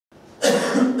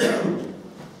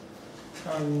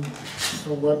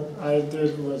So what I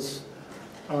did was,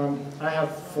 I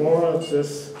have 4 of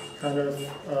this kind of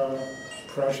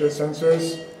pressure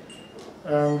sensors,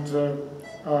 and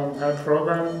I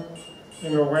programmed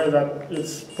in a way that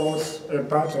it's both a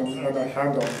button and a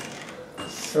handle.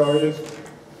 So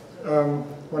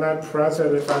when I press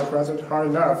it, if I press it hard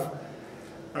enough,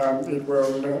 it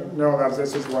will know that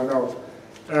this is one note.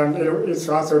 And it's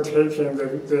also taking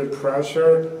the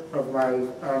pressure of my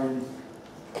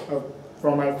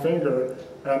from my finger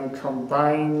and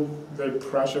combine the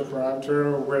pressure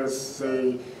parameter with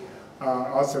the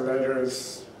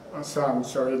oscillator's sound,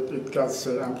 so it gets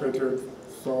the amplitude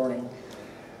flowing.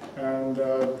 And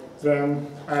then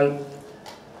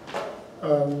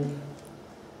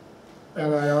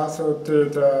I also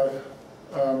did a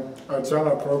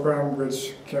Java program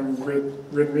which can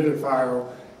read MIDI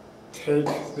file, take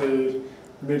the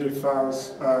MIDI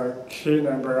file's key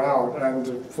number out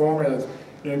and form it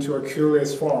into a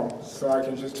QList form. So I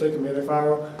can just take a MIDI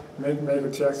file, make a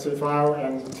TXT file,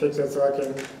 and take it so I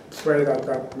can play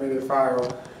that MIDI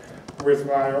file with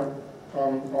my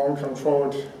own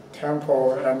controlled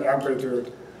tempo and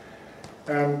amplitude.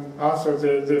 And also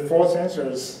the 4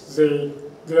 sensors,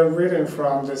 they're reading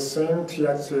from the same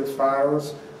TXT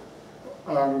files,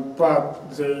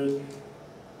 but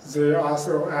they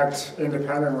also act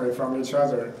independently from each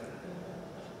other.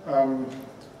 And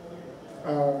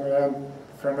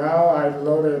for now, I've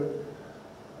loaded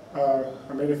a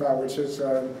MIDI file, which is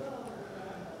a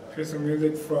piece of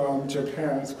music from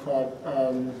Japan. It's called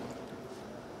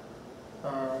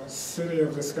City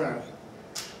of the Sky.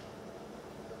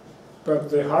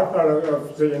 But the hard part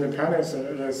of the independence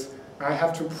is I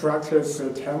have to practice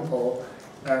the tempo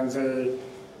and the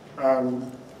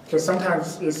because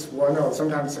sometimes it's one note,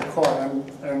 sometimes it's a chord,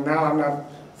 and now I'm not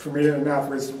familiar enough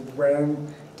with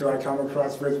when do I come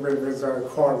across with a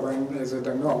chord, when is it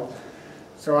a note.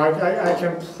 So I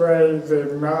can play the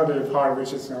melody part,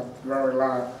 which is not very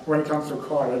long. When it comes to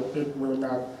chord, it will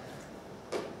not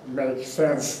make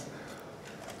sense.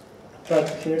 But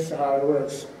here's how it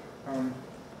works.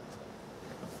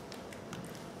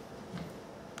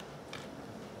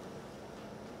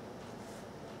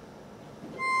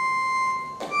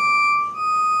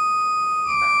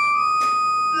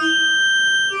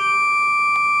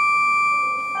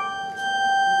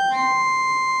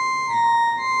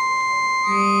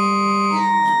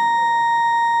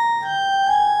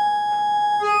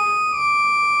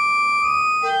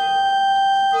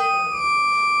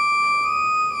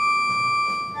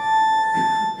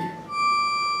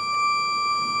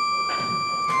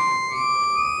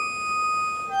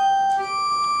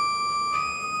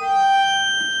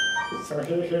 So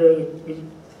here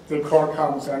the chord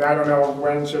comes, and I don't know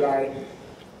when should I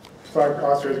plug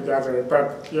all 3 together.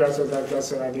 But yeah, so that's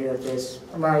the idea of this.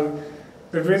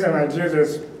 The reason I do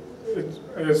this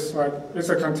is like it's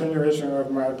a continuation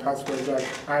of my past project.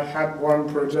 I had one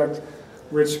project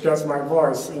which gets my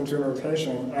voice into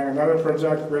notation, and another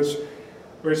project which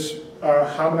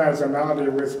harmonizes a melody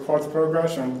with chord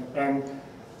progression. And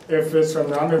if it's a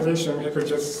non-musician, you could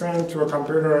just sing to a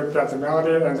computer, get the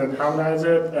melody, and then harmonize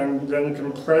it, and then you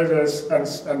can play this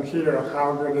and hear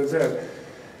how good is it.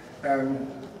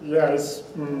 And yeah, it's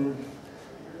and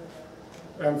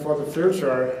for the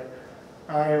future,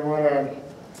 I want to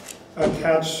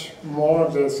attach more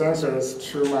of the sensors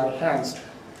to my hands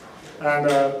and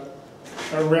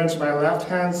arrange my left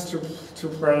hands to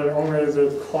play only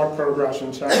the chord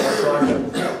progression channel, so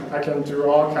I can do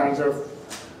all kinds of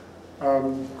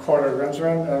chord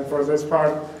arrangement, and for this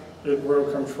part, it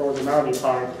will control the melody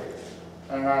part,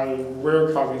 and I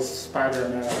will call this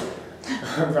Spider-Man.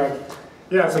 But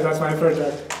yeah, so that's my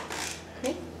project.